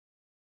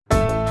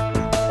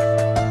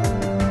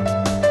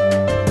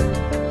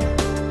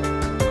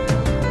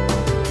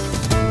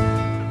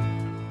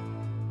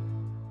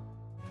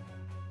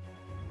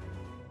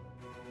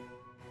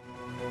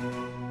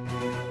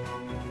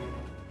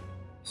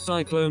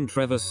Cyclone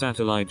Trevor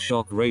satellite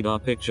shock radar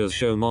pictures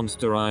show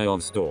monster eye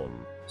of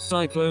storm.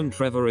 Cyclone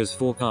Trevor is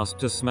forecast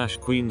to smash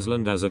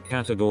Queensland as a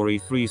Category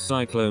 3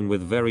 cyclone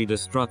with very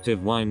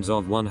destructive winds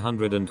of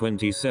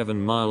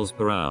 127 miles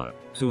per hour,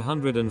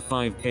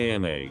 205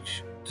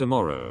 km/h.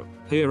 Tomorrow.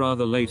 Here are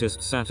the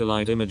latest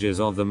satellite images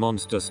of the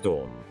monster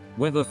storm.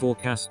 Weather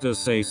forecasters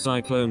say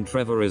Cyclone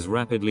Trevor is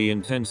rapidly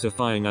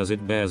intensifying as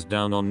it bears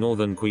down on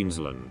northern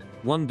Queensland,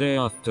 one day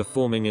after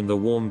forming in the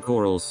warm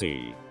Coral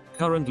Sea.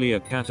 Currently a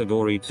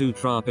Category 2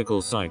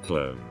 tropical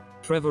cyclone,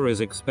 Trevor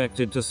is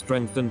expected to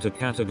strengthen to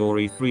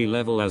Category 3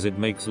 level as it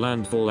makes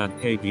landfall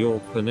at Cape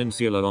York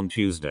Peninsula on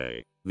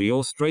Tuesday. The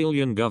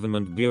Australian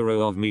Government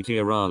Bureau of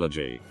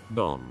Meteorology,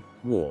 BOM,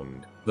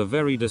 warned the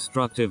very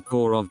destructive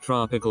core of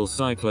tropical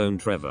cyclone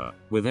Trevor,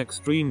 with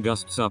extreme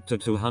gusts up to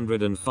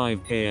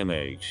 205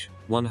 km/h,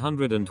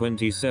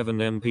 127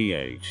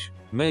 mph,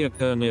 may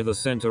occur near the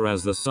center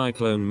as the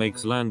cyclone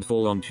makes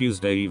landfall on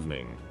Tuesday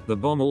evening. The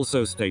BOM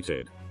also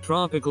stated,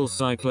 Tropical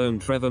cyclone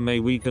Trevor may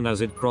weaken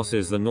as it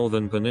crosses the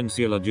northern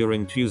peninsula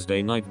during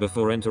Tuesday night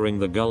before entering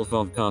the Gulf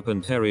of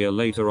Carpentaria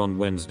later on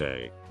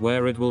Wednesday,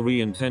 where it will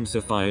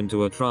re-intensify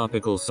into a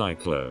tropical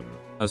cyclone.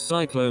 A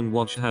cyclone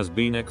watch has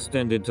been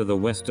extended to the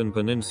western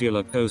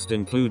peninsula coast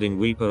including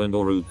Weipa and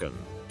Aurukan.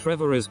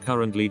 Trevor is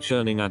currently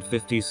churning at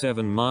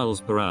 57 miles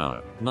per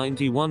hour,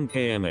 91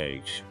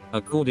 km/h,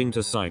 according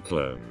to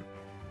Cyclone.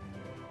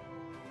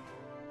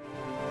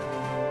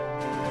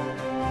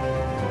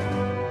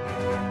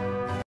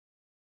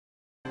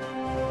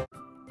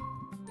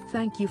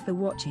 Thank you for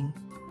watching.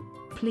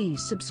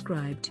 Please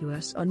subscribe to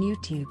us on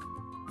YouTube.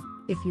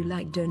 If you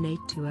like donate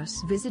to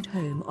us, visit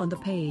home on the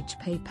page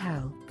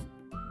PayPal.